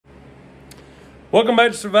Welcome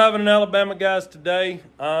back to Surviving in Alabama, guys. Today,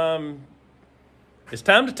 it's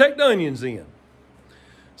time to take the onions in.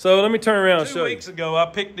 So let me turn around and show you. 2 weeks ago, I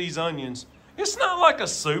picked these onions. It's not like a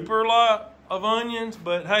super lot of onions,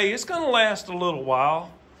 but hey, it's going to last a little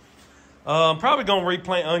while. I'm probably going to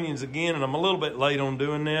replant onions again, and I'm a little bit late on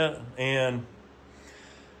doing that. And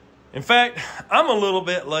in fact, I'm a little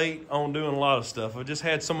bit late on doing a lot of stuff. I've just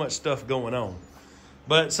had so much stuff going on.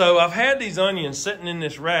 But so I've had these onions sitting in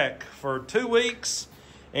this rack for 2 weeks,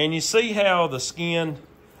 and you see how the skin,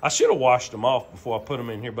 I should have washed them off before I put them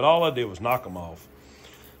in here, but all I did was knock them off.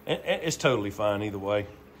 It's totally fine either way.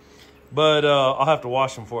 But I'll have to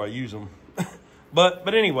wash them before I use them.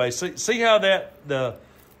 but anyway, see how the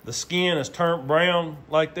skin is turned brown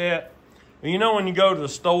like that? You know when you go to the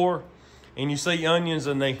store and you see onions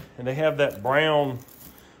and they have that brown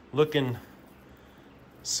looking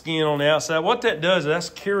skin on the outside, what that does is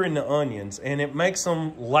that's curing the onions, and it makes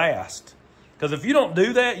them last. Because if you don't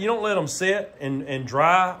do that, you don't let them sit and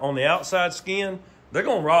dry on the outside skin, they're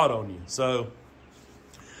going to rot on you. So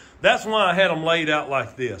that's why I had them laid out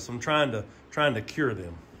like this. I'm trying to cure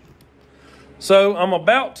them. So I'm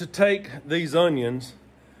about to take these onions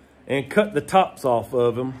and cut the tops off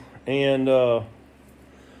of them, and I'm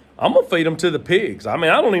going to feed them to the pigs. I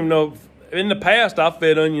mean, I don't even know if, in the past I've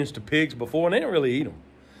fed onions to pigs before, and they didn't really eat them.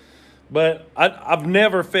 But I've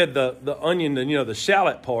never fed the onion, the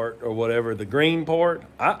shallot part or whatever, the green part.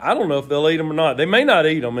 I don't know if they'll eat them or not. They may not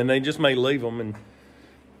eat them, and they just may leave them, and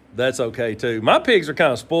that's okay too. My pigs are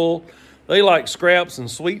kind of spoiled. They like scraps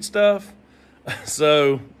and sweet stuff,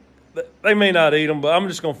 so they may not eat them, but I'm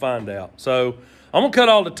just going to find out. So I'm going to cut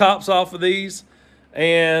all the tops off of these,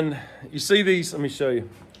 and you see these, let me show you.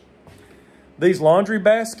 These laundry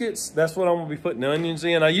baskets, that's what I'm going to be putting the onions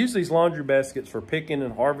in. I use these laundry baskets for picking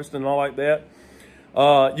and harvesting and all like that.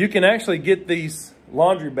 You can actually get these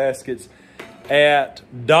laundry baskets at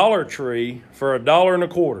Dollar Tree for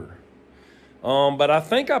 $1.25. But I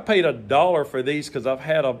think I paid $1 for these because I've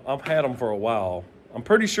had them for a while. I'm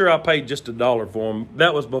pretty sure I paid just $1 for them.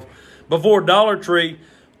 That was before Dollar Tree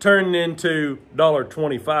turned into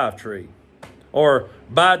 $1.25 tree or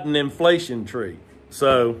Biden inflation tree.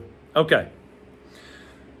 So, okay.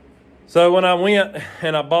 So when I went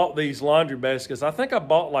and I bought these laundry baskets, I think I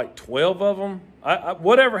bought like 12 of them.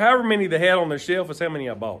 However many they had on their shelf is how many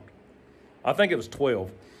I bought. I think it was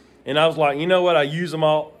 12. And I was like, you know what? I use them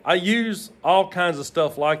all. I use all kinds of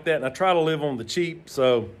stuff like that, and I try to live on the cheap.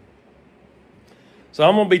 So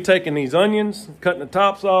I'm going to be taking these onions, cutting the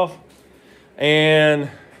tops off, and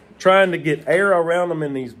trying to get air around them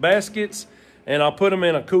in these baskets. And I'll put them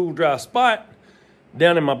in a cool, dry spot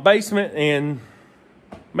down in my basement, and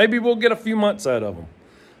maybe we'll get a few months out of them.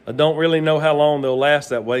 I don't really know how long they'll last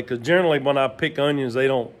that way, because generally when I pick onions, they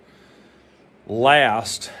don't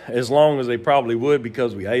last as long as they probably would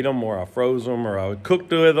because we ate them or I froze them or I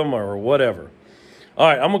cooked with them or whatever. All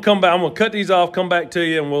right, I'm going to come back. I'm going to cut these off, come back to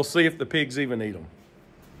you, and we'll see if the pigs even eat them.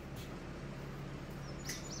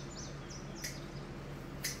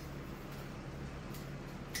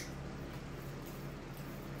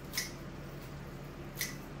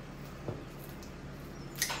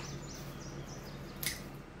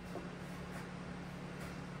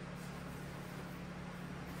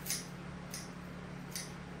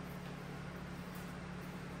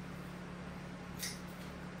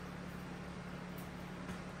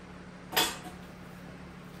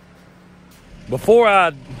 Before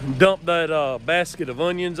I dump that basket of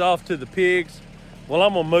onions off to the pigs, well,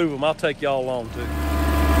 I'm going to move them. I'll take y'all along too.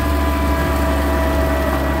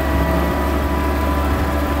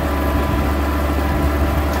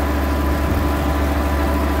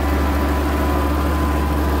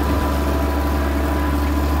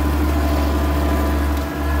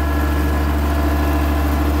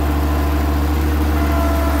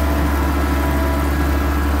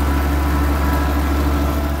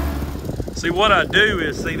 See, what I do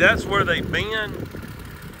is, that's where they've been,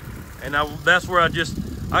 and that's where I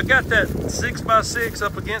got that 6x6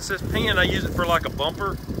 up against this pen. I use it for like a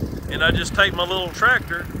bumper, and I just take my little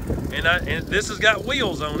tractor, and this has got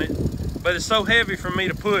wheels on it, but it's so heavy for me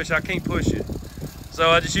to push, I can't push it. So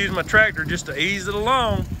I just use my tractor just to ease it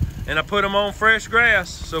along, and I put them on fresh grass,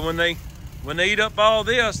 so when they eat up all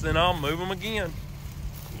this, then I'll move them again.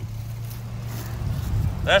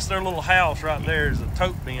 That's their little house right there, is a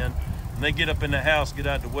tote bin. They get up in the house, get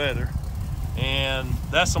out the weather, and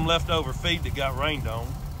that's some leftover feed that got rained on.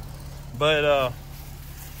 But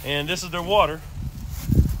and this is their water.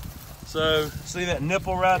 So see that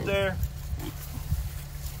nipple right there?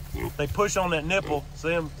 They push on that nipple. See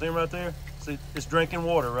them right there? See, it's drinking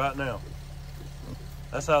water right now.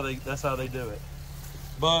 That's how they do it.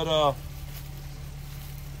 But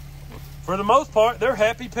for the most part, they're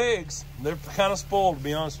happy pigs. They're kind of spoiled, to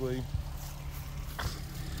be honest with you.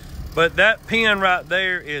 But that pen right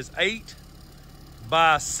there is 8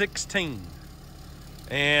 by 16.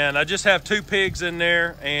 And I just have 2 pigs in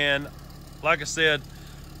there. And like I said,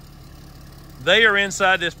 they are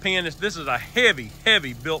inside this pen. This is a heavy,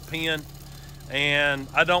 heavy built pen. And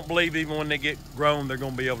I don't believe even when they get grown, they're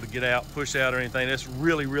gonna be able to get out, push out or anything. It's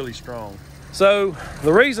really, really strong. So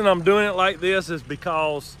the reason I'm doing it like this is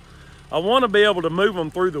because I want to be able to move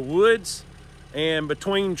them through the woods and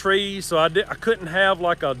between trees. So I couldn't have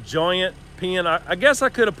like a giant pen. I guess I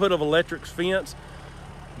could have put an electric fence,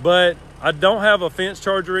 but I don't have a fence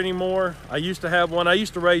charger anymore. I used to have one. I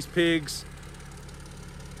used to raise pigs.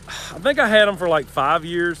 I think I had them for like 5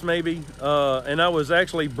 years maybe. And I was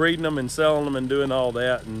actually breeding them and selling them and doing all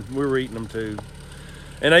that. And we were eating them too.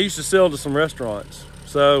 And I used to sell to some restaurants.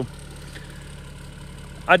 So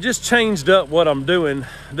I just changed up what I'm doing.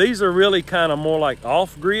 These are really kind of more like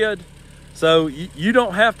off-grid. So you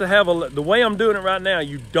don't have to have, the way I'm doing it right now,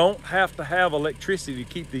 you don't have to have electricity to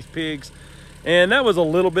keep these pigs. And that was a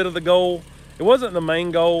little bit of the goal. It wasn't the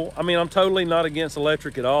main goal. I mean, I'm totally not against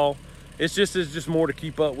electric at all. It's just more to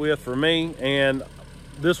keep up with for me. And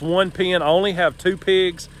this one pen, I only have 2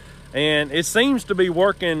 pigs. And it seems to be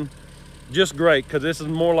working just great because this is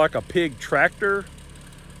more like a pig tractor.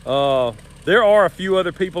 There are a few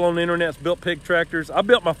other people on the internet that's built pig tractors. I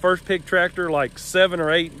built my first pig tractor like 7 or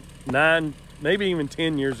 8, 9, maybe even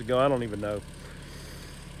 10 years ago. I don't even know.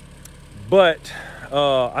 But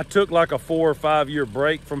I took like a 4 or 5 year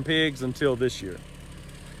break from pigs until this year.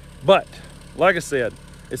 But like I said,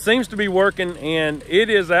 it seems to be working, and it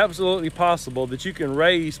is absolutely possible that you can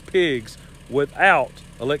raise pigs without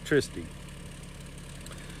electricity.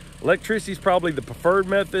 Electricity is probably the preferred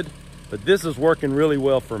method, but this is working really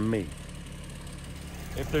well for me.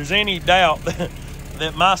 If there's any doubt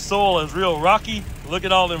that my soil is real rocky, look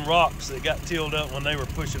at all them rocks that got tilled up when they were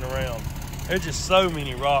pushing around. There's just so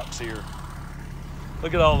many rocks here.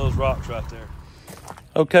 Look at all those rocks right there.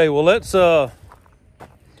 Okay, well let's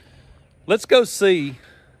go see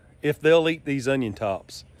if they'll eat these onion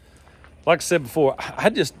tops. Like I said before, I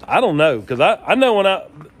don't know, because I know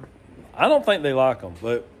I don't think they like them,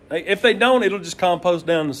 but if they don't, it'll just compost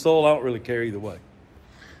down the soil. I don't really care either way.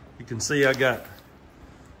 You can see I got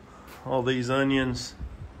all these onions.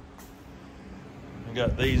 I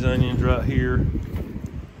got these onions right here.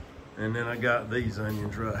 And then I got these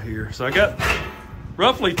onions right here. So I got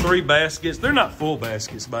roughly 3 baskets. They're not full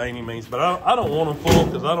baskets by any means, but I don't want them full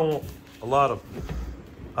because I don't want a lot of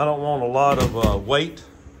weight.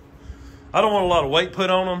 I don't want a lot of weight put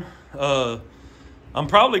on them. I'm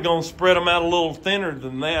probably going to spread them out a little thinner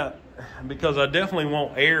than that because I definitely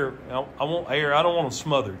want air. I want air. I don't want them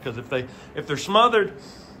smothered because if they're smothered,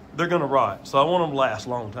 they're going to rot. So I want them to last a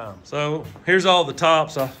long time. So here's all the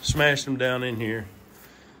tops. I smashed them down in here.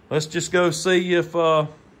 Let's just go see if they'll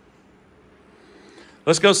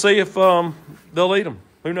eat them.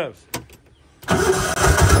 Who knows?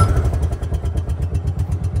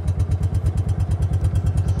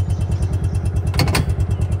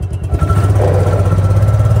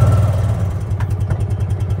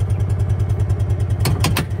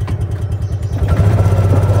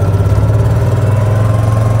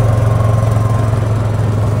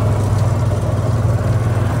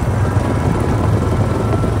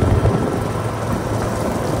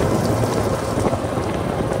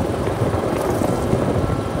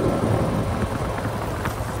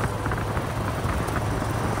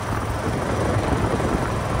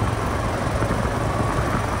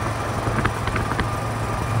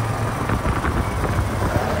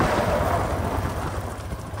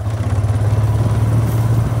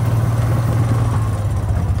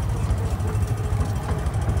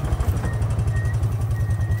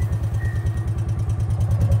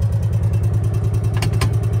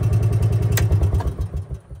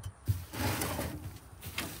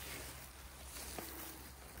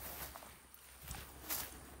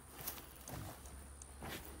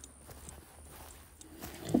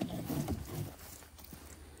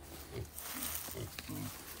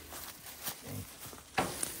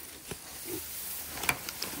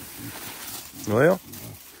 Well,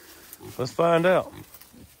 let's find out.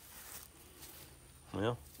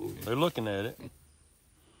 Well, they're looking at it.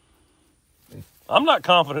 I'm not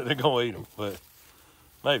confident they're going to eat them, but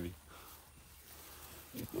maybe.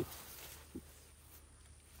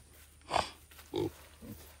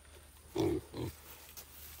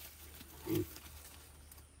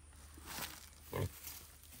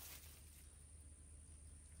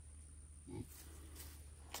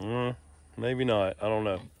 Maybe not. I don't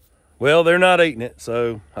know. Well, they're not eating it,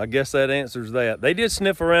 so I guess that answers that. They did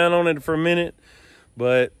sniff around on it for a minute,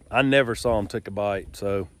 but I never saw them take a bite.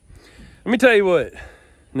 So let me tell you what.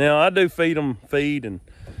 Now, I do feed them feed and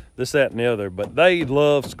this, that, and the other, but they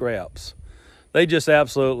love scraps. They just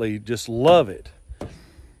absolutely just love it.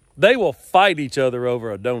 They will fight each other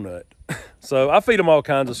over a donut. So I feed them all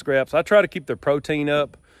kinds of scraps. I try to keep their protein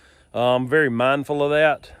up. I'm very mindful of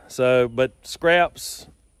that. So, but scraps,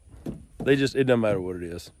 it doesn't matter what it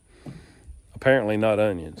is. Apparently not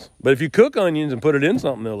onions. But if you cook onions and put it in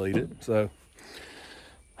something, they'll eat it. So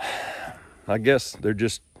I guess they're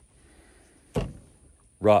just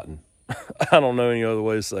rotten. I don't know any other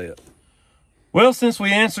way to say it. Well, since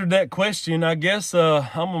we answered that question, I guess I'm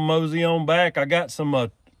going to mosey on back. I got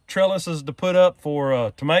some trellises to put up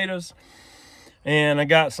for tomatoes. And I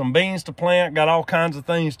got some beans to plant. Got all kinds of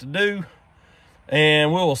things to do.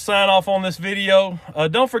 And we will sign off on this video.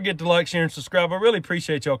 Don't forget to like, share, and subscribe. I really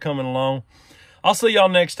appreciate y'all coming along. I'll see y'all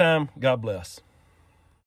next time. God bless.